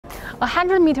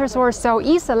100 meters or so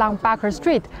east along Barkhor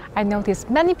Street, I noticed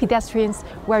many pedestrians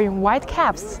wearing white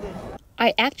caps.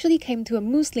 I actually came to a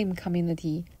Muslim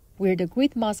community where the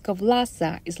Great Mosque of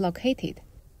Lhasa is located.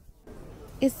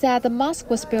 It's said the mosque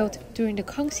was built during the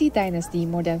Kangxi dynasty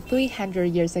more than 300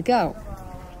 years ago.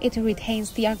 It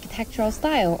retains the architectural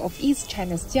style of East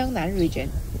China's Jiangnan region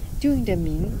during the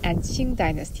Ming and Qing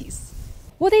dynasties.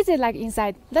 What is it like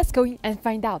inside? Let's go in and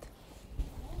find out.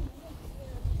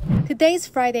 Today is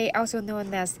Friday, also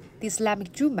known as the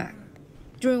Islamic Jummah,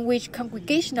 during which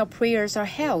congregational prayers are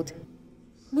held.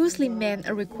 Muslim men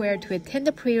are required to attend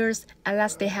the prayers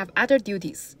unless they have other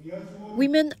duties.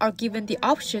 Women are given the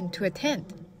option to attend.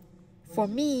 For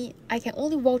me, I can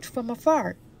only watch from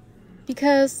afar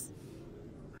because,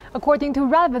 according to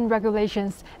relevant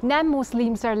regulations,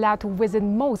 non-Muslims are allowed to visit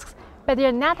mosques, but they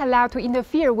are not allowed to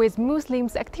interfere with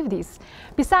Muslims' activities.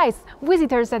 Besides,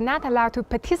 visitors are not allowed to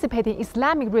participate in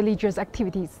Islamic religious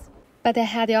activities. But I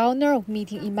had the honor of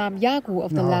meeting Imam Yagu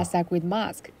of the Lhasa Great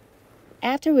Mosque.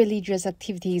 After religious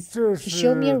activities, he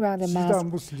showed me around the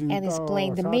mosque and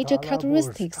explained the major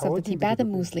characteristics of the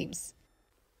Tibetan Muslims.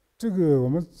 这个我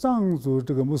们藏族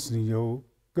这个穆斯林有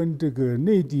跟这个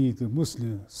内地的穆斯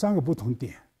林3个不同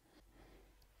点。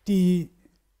第一，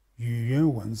语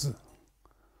言文字，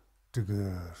这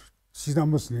个西藏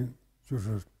穆斯林就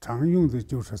是常用的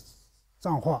就是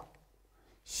藏话，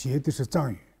学的是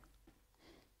藏语。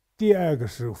第二个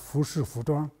是服饰服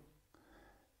装。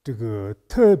 这个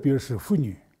特别是妇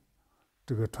女，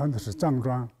这个穿的是藏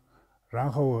装，然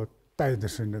后戴的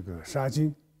是那个纱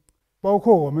巾，包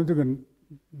括我们这个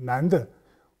男的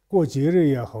过节日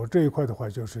也好，这一块的话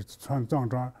就是穿藏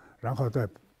装，然后戴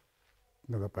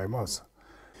那个白帽子。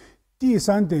第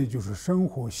3点就是生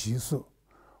活习俗，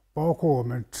包括我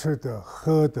们吃的、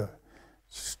喝的，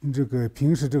这个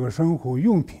平时这个生活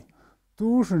用品，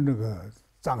都是那个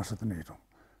藏式的那种，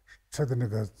吃的那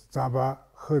个糌粑，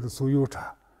喝的酥油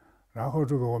茶。 然后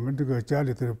这个我们这个家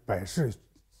里的摆饰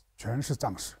全是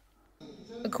藏式。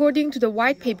According to the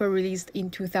white paper released in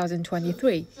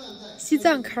 2023,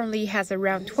 Xizang currently has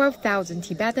around 12,000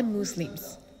 Tibetan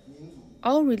Muslims.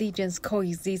 All religions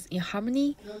coexist in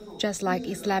harmony, just like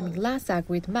Islamic Lhasa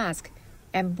Great Mosque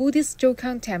and Buddhist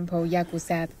Jokang Temple, Yagu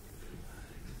said.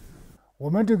 我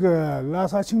们这个拉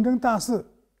萨清真大寺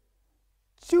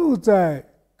就在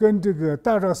跟这个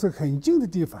大昭寺很近的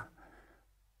地方，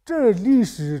这历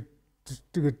史。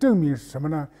 这个证明是什么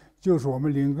呢？就是我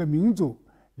们2个民族、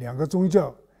2个宗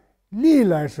教，历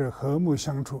来是和睦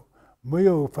相处，没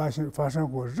有发生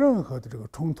过任何的这个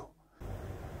冲突。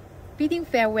Bidding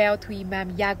farewell to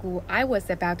Imam Yagu, I was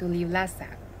about to leave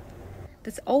Lhasa.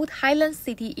 This old highland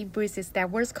city embraces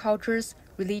diverse cultures,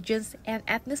 religions, and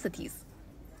ethnicities.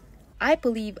 I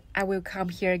believe I will come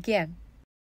here again.